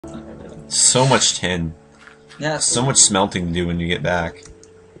So much tin. Yeah. So much smelting to do when you get back.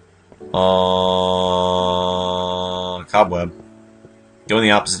 Cobweb. Go in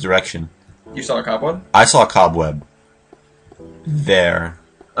the opposite direction. You saw a cobweb? I saw a cobweb. There.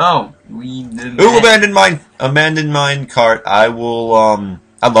 Oh, we didn't. Ooh, abandoned mine! Abandoned mine cart. I will,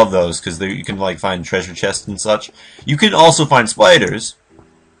 I love those, because you can, like, find treasure chests and such. You can also find spiders.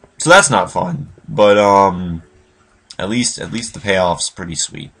 So that's not fun. But, at least the payoff's pretty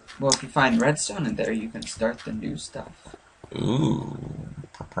sweet. Well, if you find redstone in there, you can start the new stuff. Ooh.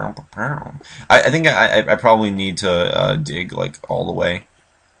 I think I probably need to, dig, like, all the way.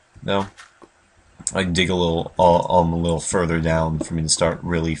 No? I can dig a little further down for me to start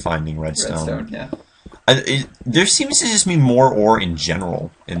really finding redstone. Yeah. There seems to just be more ore in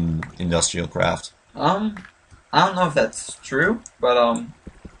general in IndustrialCraft. I don't know if that's true, but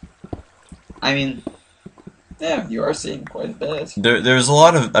I mean, yeah, you are seeing quite a bit. There's a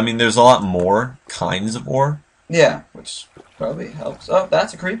lot of, there's a lot more kinds of ore. Yeah, which probably helps. Oh,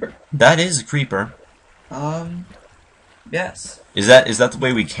 that's a creeper. That is a creeper. Yes. Is that the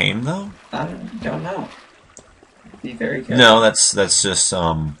way we came though? I don't know. Be very careful. No, that's just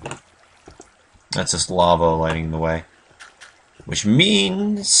lava lighting the way. Which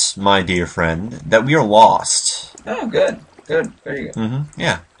means, my dear friend, that we are lost. Oh, good. Good. Very good. Mm-hmm.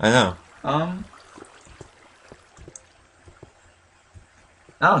 Yeah, I know.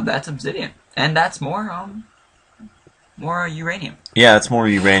 Oh, that's obsidian. And that's more uranium. Yeah, it's more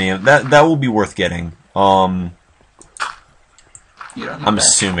uranium. That will be worth getting. You don't know I'm that.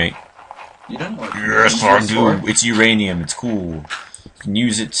 assuming. You don't know what Yes, I do. It's uranium. It's cool. You can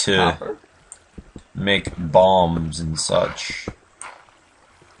use it to Copper. make bombs and such.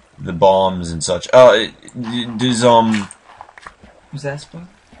 The bombs and such. Does Who's that spoon?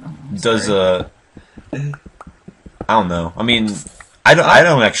 Oh, does sorry. I don't know. I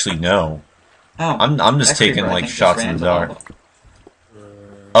don't actually know. Oh, I'm just that taking creeper, I like think, shots just in the ran to dark. lava.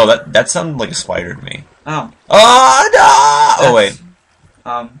 Oh, that sounded like a spider to me. Oh. Oh no! Oh wait,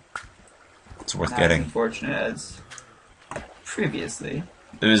 That's, it's worth not getting. as unfortunate as previously.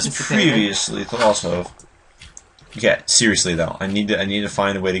 It was previously thought of. Yeah, seriously though, I need to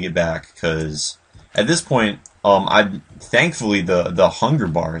find a way to get back because at this point, thankfully the hunger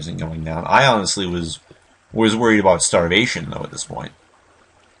bar isn't going down. I honestly was worried about starvation though at this point.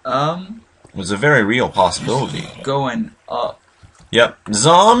 It was a very real possibility. Going up. Yep,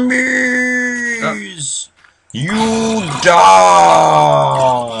 zombies. You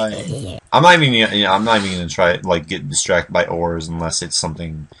die. I'm not even gonna try like get distracted by ores unless it's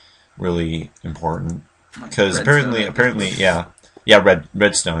something really important. Because apparently, yeah,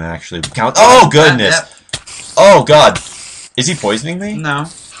 redstone actually counts. Oh goodness! Yep. Oh god, is he poisoning me? No.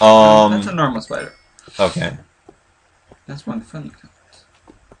 That's a normal spider. Okay. That's one of the fun kinds.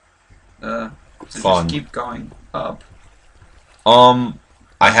 So Fun. Just keep going up. I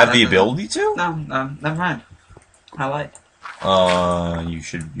have the ability to. No, never mind. I like. You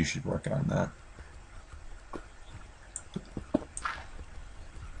should work on that.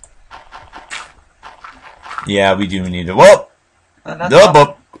 Yeah, we do need to. Whoop! Double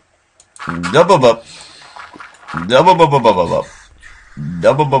up. Double up. Double up.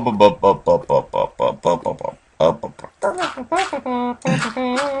 Double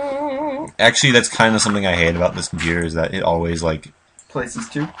up. Actually, that's kind of something I hate about this computer is that it always like Places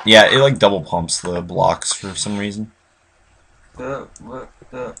too. yeah, it like double pumps the blocks for some reason. I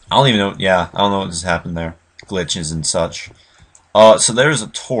don't even know. Yeah, I don't know what just happened there. Glitches and such. So there's a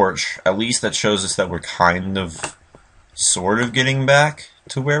torch. At least that shows us that we're kind of, sort of getting back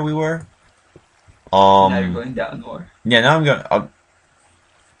to where we were. Now you're going down more. Yeah, now I'm going.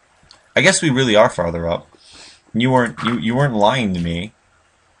 I guess we really are farther up. You weren't lying to me.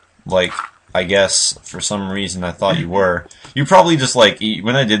 Like, I guess for some reason I thought you were. You probably just like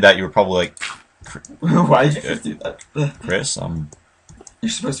when I did that. You were probably like, Why did you just do that? Chris, You're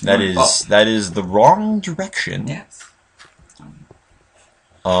supposed to be that is the wrong direction. Yes.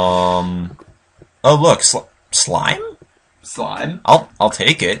 Oh look, slime. Slime. I'll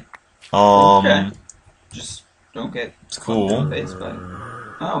take it. Okay. Just don't get. It's cool. Face, but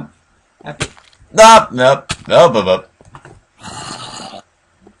oh, happy. Nope.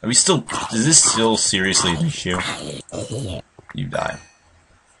 Are we still? Is this still seriously an issue? You die.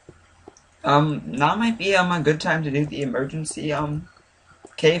 Now might be a good time to do the emergency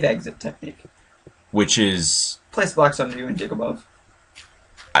cave exit technique. Which is Place blocks under you and dig above.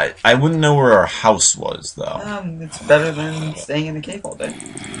 I wouldn't know where our house was though. It's better than staying in the cave all day.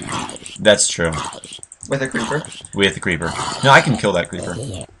 That's true. With a creeper. With the creeper. No, I can kill that creeper.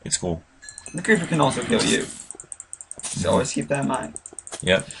 It's cool. The creeper can also kill you. So always keep that in mind.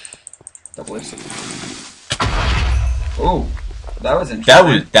 Yep. Double or six. Oh, that was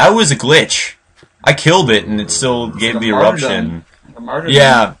interesting. That was a glitch. I killed it and it still gave the eruption.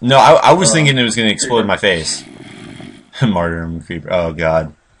 Yeah, no, I was thinking it was going to explode in my face. Martyrdom creeper. Oh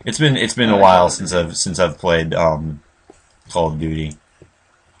god, it's been a while since I've played Call of Duty.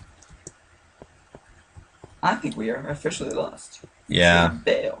 I think we are officially lost. Yeah.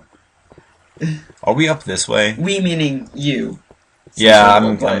 Bail. Are we up this way? We meaning you. Yeah,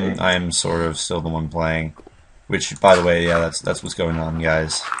 I'm sort of still the one playing. Which, by the way, yeah, that's what's going on,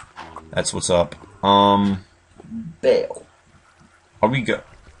 guys. That's what's up. Bail. Are we go?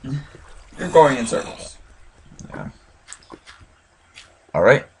 You're going in circles. Yeah. All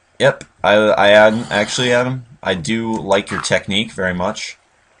right. Yep. Adam, I do like your technique very much.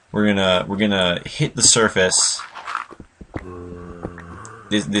 We're gonna hit the surface.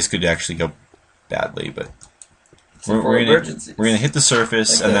 This could actually go badly, but we're gonna hit the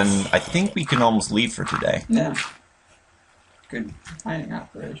surface, like, and then I think we can almost leave for today. Yeah. Good mining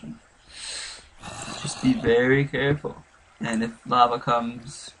operation. Just be very careful, and if lava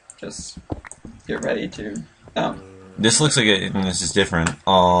comes, just get ready to. This looks like this is different.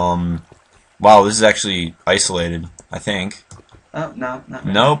 Wow, this is actually isolated, I think. Oh, no, not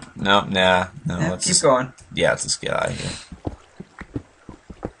really. Nope, nah, no. Yeah, Let's keep going. Yeah, let's get out of here.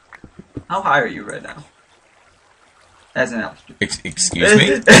 How high are you right now? As an altitude. Excuse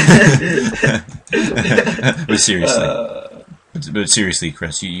me? But seriously,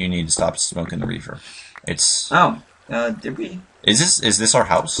 Chris, you need to stop smoking the reefer. It's... Oh, did we? Is this our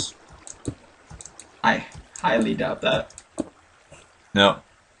house? I highly doubt that. No.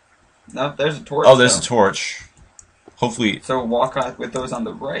 No, there's a torch. Oh, there's a torch. Hopefully. So walk on with those on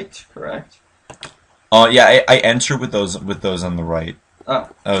the right, correct? Yeah, I enter with those on the right. Oh.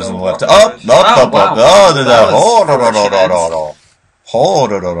 Those on the left.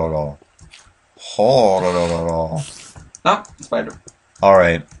 Oh, spider.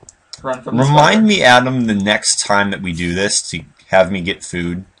 Alright. Run from the Remind me, Adam, the next time that we do this to have me get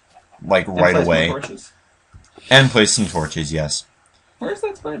food, like, right away. And place some torches, yes. Where's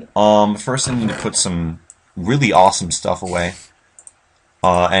that spider? First I need to put some really awesome stuff away.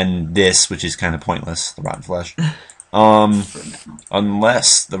 And this, which is kind of pointless, the rotten flesh.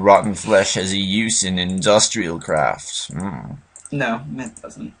 Unless the rotten flesh has a use in IndustrialCraft. No, it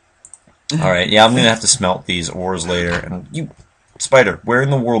doesn't. Alright, yeah, I'm gonna have to smelt these ores later. And you, spider, where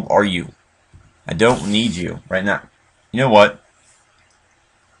in the world are you? I don't need you right now. You know what?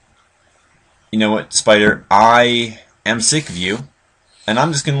 You know what, spider? I am sick of you, and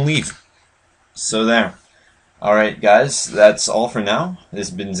I'm just gonna leave. So there. Alright, guys, that's all for now. This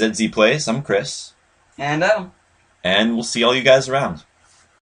has been ZZ Plays. I'm Chris. And Adam. And we'll see all you guys around.